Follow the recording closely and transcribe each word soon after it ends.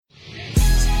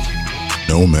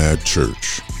Nomad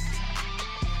Church.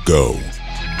 Go.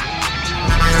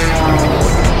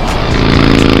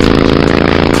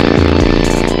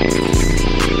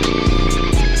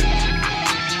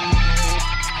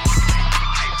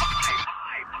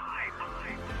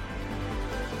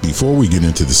 Before we get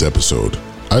into this episode,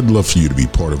 I'd love for you to be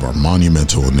part of our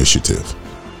monumental initiative.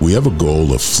 We have a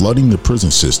goal of flooding the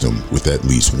prison system with at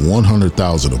least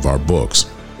 100,000 of our books,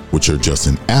 which are just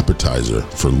an appetizer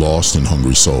for lost and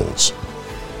hungry souls.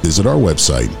 Visit our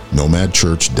website,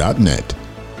 nomadchurch.net.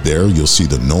 There you'll see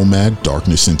the Nomad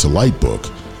Darkness into Light book,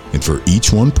 and for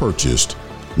each one purchased,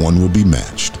 one will be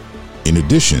matched. In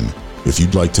addition, if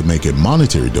you'd like to make a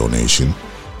monetary donation,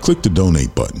 click the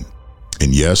donate button.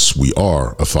 And yes, we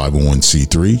are a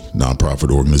 501c3 nonprofit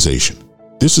organization.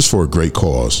 This is for a great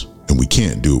cause, and we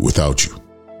can't do it without you.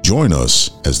 Join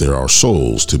us as there are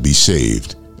souls to be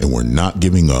saved, and we're not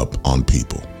giving up on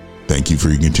people. Thank you for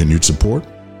your continued support.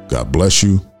 God bless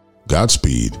you,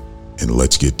 Godspeed, and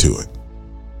let's get to it.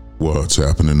 What's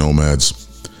happening,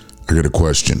 Nomads? I got a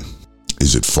question.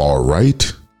 Is it far right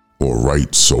or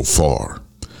right so far?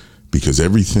 Because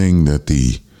everything that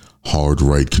the hard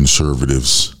right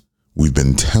conservatives we've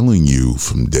been telling you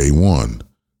from day one,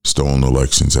 stolen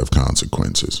elections have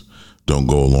consequences. Don't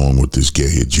go along with this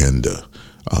gay agenda.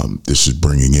 This is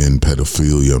bringing in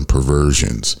pedophilia and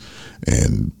perversions.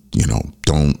 And,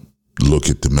 don't look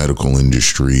at the medical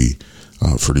industry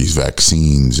for these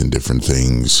vaccines and different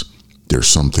things. There's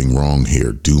something wrong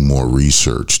here. Do more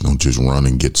research. Don't just run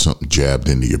and get something jabbed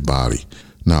into your body.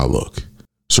 Now, look,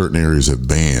 certain areas have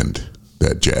banned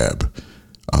that jab.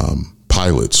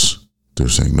 Pilots, they're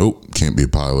saying, nope, can't be a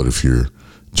pilot if you're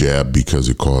jabbed because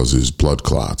it causes blood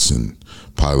clots, and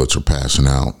pilots are passing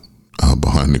out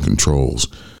behind the controls.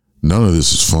 None of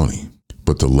this is funny,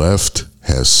 but the left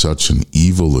has such an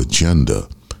evil agenda,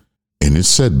 and it's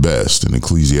said best in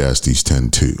Ecclesiastes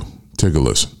 10:2. Take a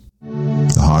listen.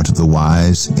 The heart of the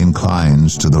wise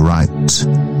inclines to the right,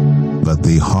 but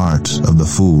the heart of the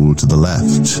fool to the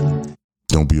left.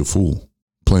 Don't be a fool.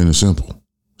 Plain and simple.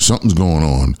 Something's going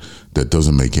on that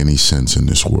doesn't make any sense in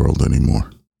this world anymore.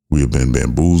 We have been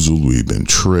bamboozled. We've been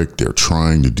tricked. They're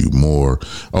trying to do more.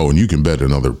 Oh, and you can bet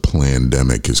another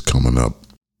pandemic is coming up.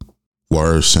 Why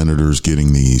are senators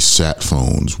getting these sat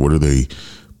phones? What are they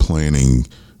planning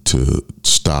to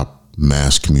stop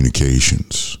mass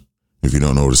communications? If you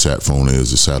don't know what a sat phone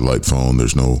is, a satellite phone,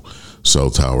 there's no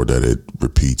cell tower that it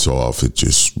repeats off. It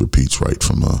just repeats right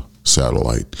from a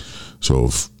satellite. So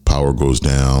if power goes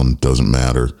down, doesn't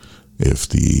matter if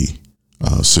the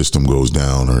system goes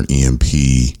down or an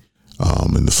EMP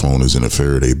and the phone is in a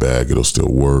Faraday bag, it'll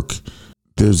still work.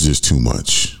 There's just too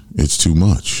much. It's too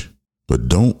much. But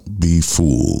don't be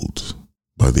fooled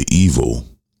by the evil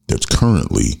that's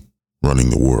currently running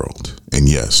the world. And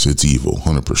yes, it's evil,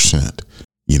 100%.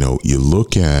 You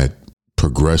look at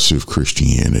progressive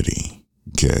Christianity,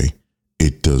 okay?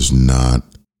 It does not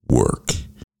work.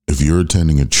 If you're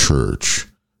attending a church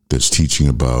that's teaching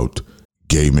about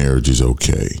gay marriage is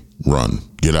okay, run,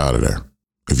 get out of there.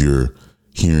 If you're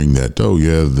hearing that, oh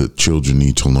yeah, the children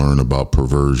need to learn about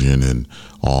perversion and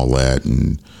all that,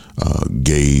 and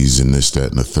gays and this,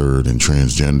 that, and the third, and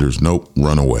transgenders, nope,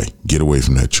 run away. Get away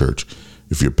from that church.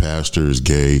 If your pastor is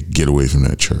gay, get away from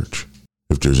that church.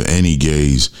 If there's any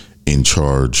gays in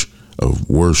charge of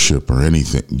worship or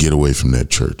anything, get away from that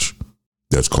church.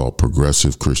 That's called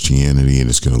progressive Christianity, and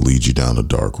it's going to lead you down a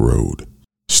dark road.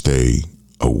 Stay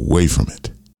away from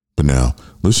it. But now,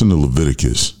 listen to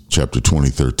Leviticus chapter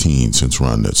 20:13, since we're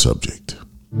on that subject.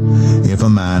 If a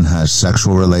man has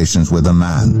sexual relations with a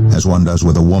man, as one does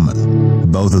with a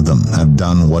woman, both of them have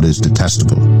done what is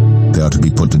detestable. They are to be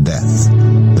put to death.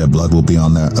 Their blood will be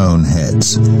on their own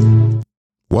heads.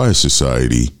 Why is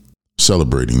society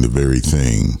celebrating the very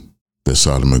thing that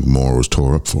Sodom and Gomorrah was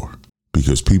tore up for?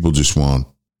 Because people just want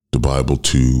the Bible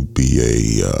to be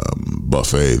a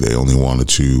buffet. They only wanted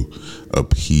to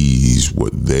appease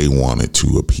what they wanted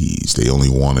to appease. They only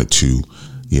wanted to,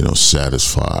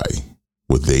 satisfy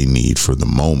what they need for the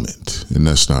moment. And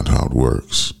that's not how it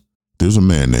works. There's a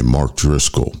man named Mark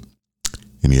Driscoll,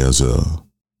 and he has a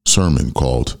sermon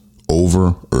called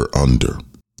Over or Under.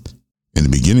 In the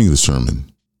beginning of the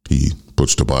sermon, he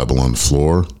puts the Bible on the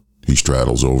floor, he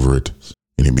straddles over it,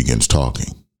 and he begins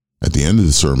talking. At the end of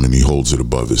the sermon, he holds it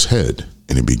above his head,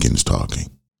 and he begins talking.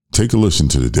 Take a listen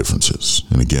to the differences.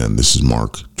 And again, this is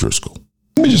Mark Driscoll.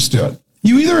 Let me just do it.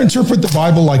 You either interpret the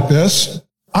Bible like this,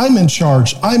 I'm in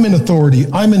charge. I'm in authority.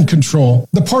 I'm in control.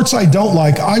 The parts I don't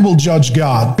like, I will judge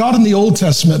God. God in the Old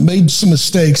Testament made some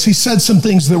mistakes. He said some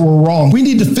things that were wrong. We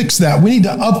need to fix that. We need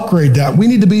to upgrade that. We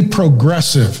need to be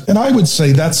progressive. And I would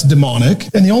say that's demonic.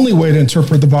 And the only way to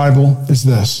interpret the Bible is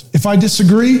this. If I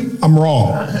disagree, I'm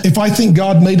wrong. If I think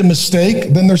God made a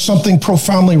mistake, then there's something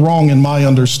profoundly wrong in my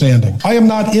understanding. I am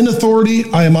not in authority.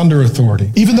 I am under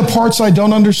authority. Even the parts I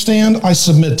don't understand, I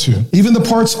submit to. Even the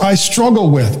parts I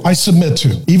struggle with, I submit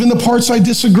to. Even the parts I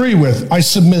disagree with, I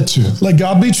submit to. Let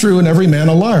God be true and every man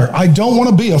a liar. I don't want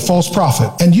to be a false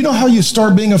prophet. And you know how you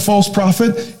start being a false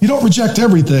prophet? You don't reject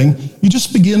everything. You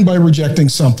just begin by rejecting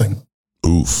something.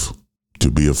 Oof. To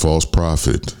be a false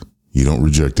prophet, you don't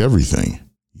reject everything.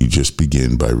 You just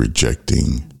begin by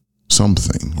rejecting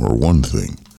something or one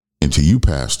thing. And to you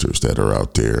pastors that are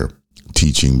out there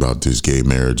teaching about this gay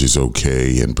marriage is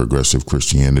okay and progressive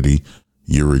Christianity,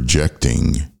 you're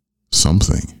rejecting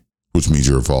something, which means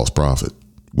you're a false prophet.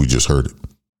 We just heard it.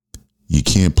 You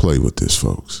can't play with this,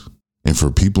 folks. And for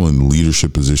people in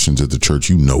leadership positions at the church,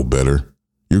 you know better.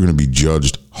 You're going to be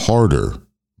judged harder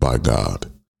by God.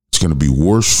 It's going to be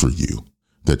worse for you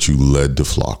that you led the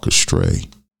flock astray.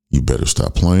 You better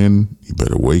stop playing. You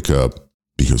better wake up,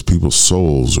 because people's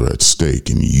souls are at stake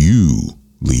and you,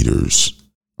 leaders,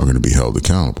 are going to be held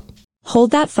accountable.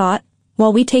 Hold that thought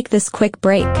while we take this quick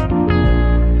break.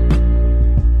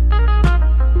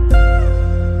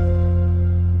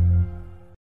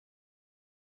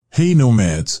 Hey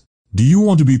Nomads, do you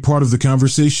want to be part of the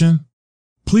conversation?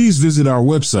 Please visit our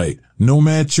website,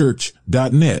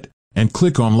 nomadchurch.net, and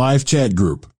click on Live Chat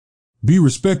Group. Be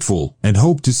respectful and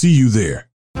hope to see you there.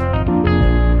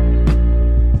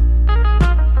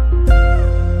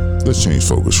 Let's change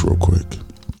focus real quick.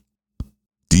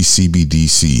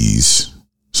 DCBDCs,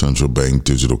 central bank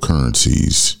digital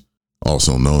currencies,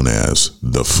 also known as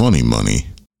the funny money,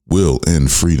 will end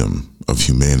freedom of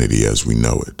humanity as we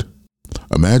know it.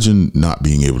 Imagine not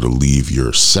being able to leave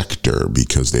your sector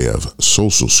because they have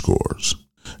social scores.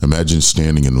 Imagine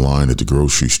standing in line at the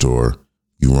grocery store.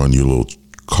 You run your little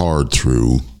card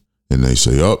through and they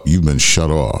say, oh, you've been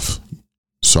shut off.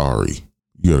 Sorry.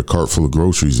 You got a cart full of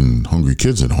groceries and hungry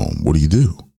kids at home. What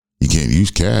do? You can't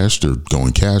use cash. They're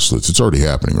going cashless. It's already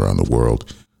happening around the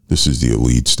world. This is the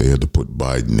elites. They had to put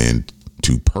Biden in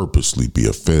to purposely be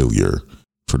a failure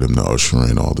for them to usher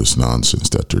in all this nonsense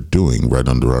that they're doing right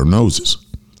under our noses.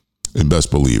 And best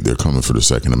believe they're coming for the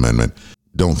Second Amendment.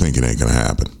 Don't think it ain't going to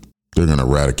happen. They're going to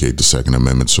eradicate the Second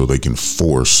Amendment so they can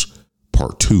force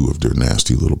part 2 of their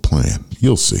nasty little plan.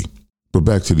 You'll see. But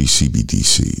back to these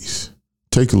CBDCs.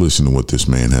 Take a listen to what this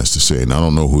man has to say. And I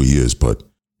don't know who he is, but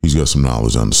he's got some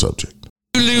knowledge on the subject.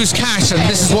 We lose cash, and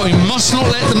this is what we must not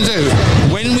let them do.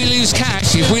 When we lose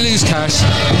cash, if we lose cash,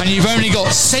 and you've only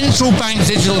got central bank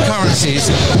digital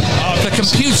currencies, the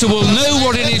computer will know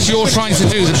what it is you're trying to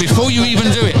do before you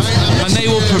even do it, and they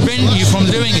will prevent you from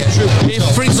doing it. If,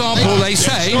 for example, they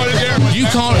say you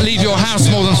can't leave your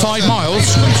house more than 5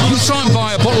 miles, you try and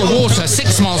buy a bottle of water 6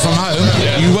 miles from home,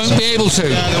 you won't be able to.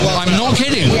 I'm not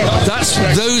kidding. That's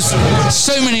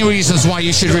so many reasons why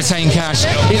you should retain cash.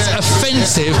 It's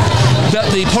offensive that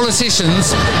the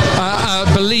politicians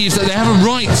believe that they have a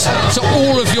right to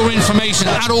all of your information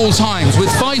at all times. With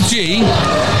 5G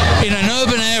in an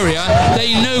urban area,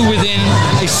 they know within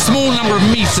a small number of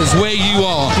meters where you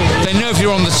are. They know if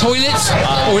you're on the toilet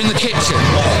or in the kitchen.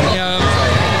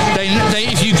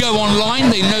 If you go online,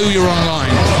 they know you're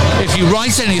online. If you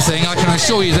write anything, I can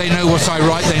assure you they know what I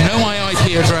write. They know my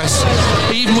IP address.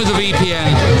 Even with a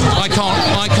VPN, I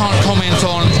can't comment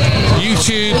on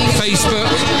YouTube, Facebook,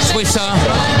 Twitter.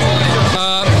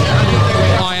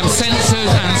 I am censored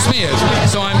and smeared.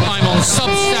 So I'm on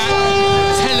Substack,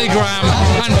 Telegram,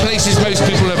 and places most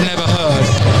people have never heard.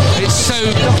 It's so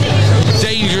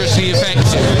dangerously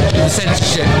effective, the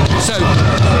censorship. So,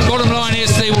 bottom line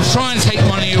is they will try and take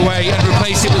money away and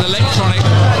replace it with electronic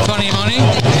funny money.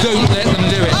 Don't let them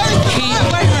do it. Keep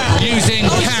using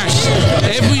cash.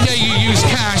 Every day you use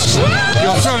cash,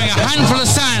 you're throwing a handful of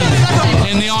sand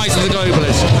in the eyes of the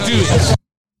globalists. Do it.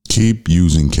 Keep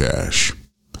using cash.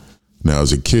 Now,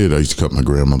 as a kid, I used to cut my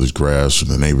grandmother's grass or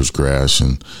the neighbor's grass,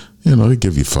 and, they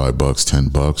give you $5,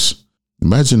 $10.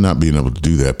 Imagine not being able to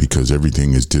do that because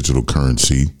everything is digital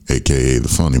currency, aka the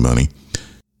funny money,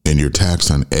 and you're taxed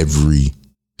on every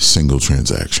single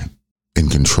transaction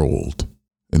and controlled.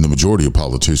 And the majority of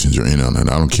politicians are in on it.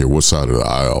 I don't care what side of the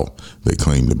aisle they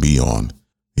claim to be on.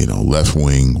 Left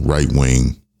wing, right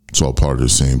wing, it's all part of the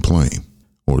same plane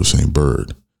or the same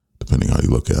bird, depending how you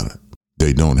look at it.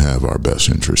 They don't have our best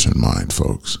interests in mind,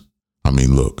 folks. I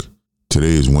mean, look,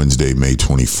 today is Wednesday, May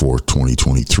 24th,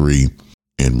 2023.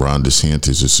 And Ron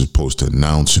DeSantis is supposed to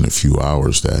announce in a few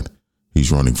hours that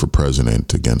he's running for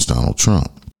president against Donald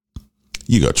Trump.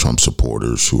 You got Trump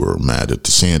supporters who are mad at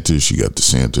DeSantis. You got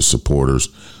DeSantis supporters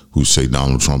who say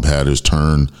Donald Trump had his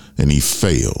turn and he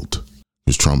failed.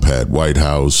 Because Trump had White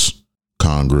House,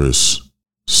 Congress,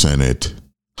 Senate,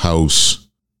 House,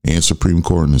 and Supreme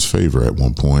Court in his favor at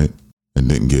one point and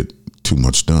didn't get too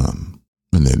much done.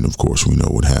 And then, of course, we know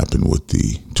what happened with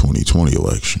the 2020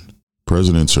 election.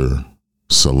 Presidents are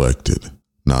selected,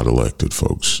 not elected,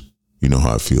 folks. You know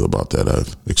how I feel about that.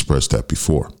 I've expressed that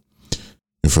before.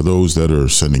 And for those that are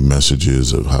sending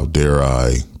messages of how dare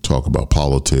I talk about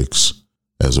politics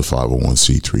as a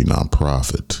 501c3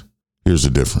 nonprofit, here's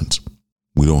the difference.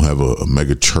 We don't have a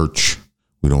mega church.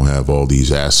 We don't have all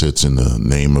these assets in the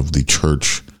name of the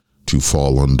church to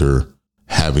fall under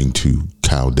having to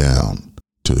cow down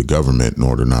to the government in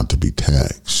order not to be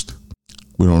taxed.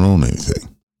 We don't own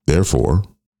anything. Therefore,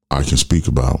 I can speak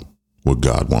about what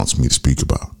God wants me to speak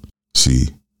about. See,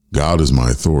 God is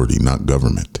my authority, not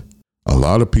government. A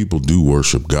lot of people do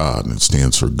worship God, and it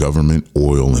stands for government,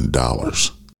 oil, and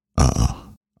dollars.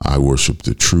 I worship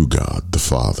the true God, the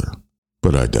Father.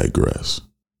 But I digress.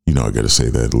 You know, I got to say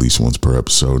that at least once per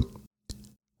episode.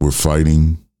 We're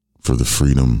fighting for the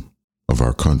freedom of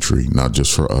our country, not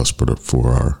just for us, but for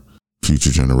our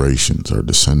future generations, our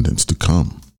descendants to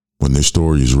come. When this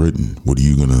story is written, what are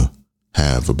you going to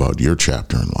have about your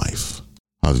chapter in life?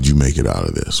 How did you make it out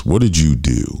of this? What did you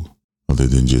do other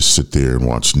than just sit there and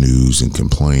watch news and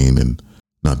complain and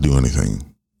not do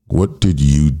anything? What did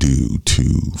you do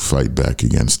to fight back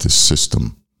against this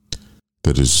system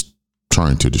that is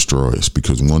trying to destroy us?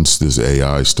 Because once this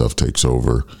AI stuff takes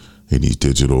over and these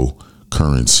digital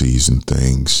currencies and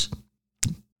things,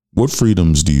 what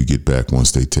freedoms do you get back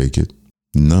once they take it?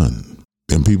 None.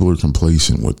 And people are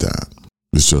complacent with that.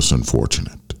 It's just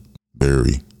unfortunate.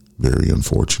 Very, very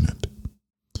unfortunate.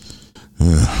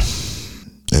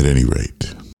 At any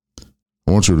rate,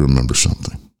 I want you to remember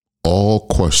something. All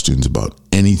questions about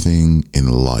anything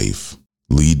in life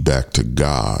lead back to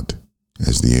God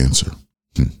as the answer.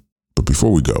 But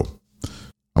before we go,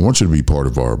 I want you to be part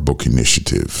of our book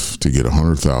initiative to get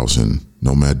 100,000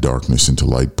 Nomad Darkness into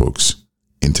Light books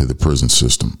into the prison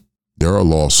system. There are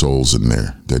lost souls in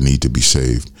there that need to be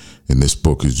saved, and this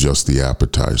book is just the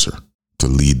appetizer to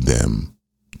lead them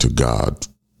to God,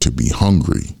 to be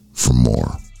hungry for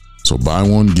more. So buy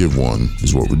one, give one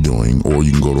is what we're doing, or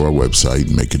you can go to our website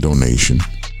and make a donation.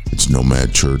 It's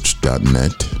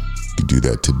nomadchurch.net. You can do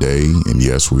that today. And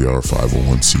yes, we are a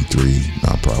 501c3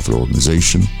 nonprofit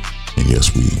organization. And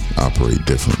yes, we operate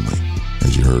differently,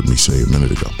 as you heard me say a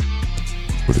minute ago.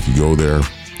 But if you go there,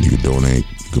 you can donate,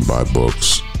 you can buy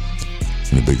books.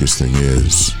 And the biggest thing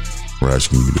is, we're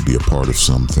asking you to be a part of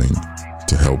something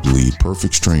to help lead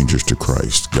perfect strangers to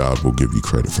Christ. God will give you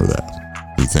credit for that.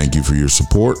 We thank you for your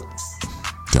support.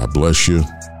 God bless you.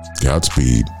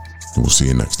 Godspeed. And we'll see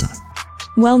you next time.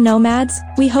 Well, Nomads,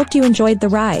 we hoped you enjoyed the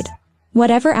ride.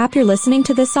 Whatever app you're listening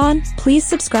to this on, please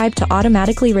subscribe to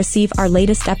automatically receive our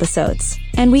latest episodes.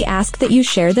 And we ask that you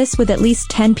share this with at least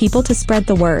 10 people to spread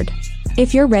the word.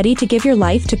 If you're ready to give your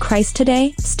life to Christ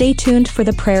today, stay tuned for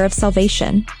the prayer of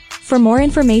salvation. For more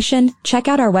information, check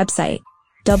out our website,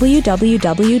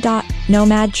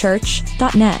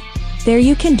 www.nomadchurch.net. There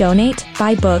you can donate,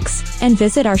 buy books, and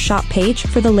visit our shop page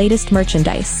for the latest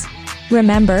merchandise.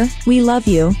 Remember, we love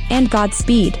you, and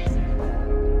Godspeed.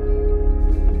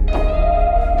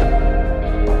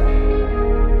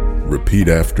 Repeat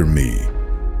after me.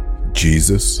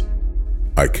 Jesus,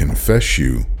 I confess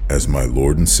you as my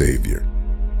Lord and Savior.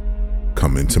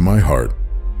 Come into my heart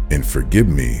and forgive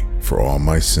me for all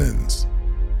my sins.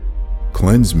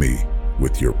 Cleanse me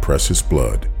with your precious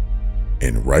blood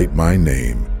and write my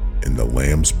name in the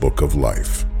Lamb's Book of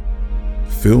Life.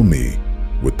 Fill me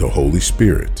with the Holy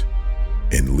Spirit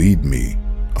and lead me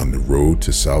on the road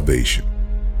to salvation.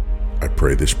 I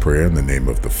pray this prayer in the name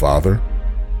of the Father,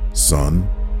 Son,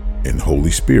 and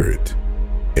Holy Spirit.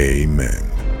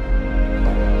 Amen.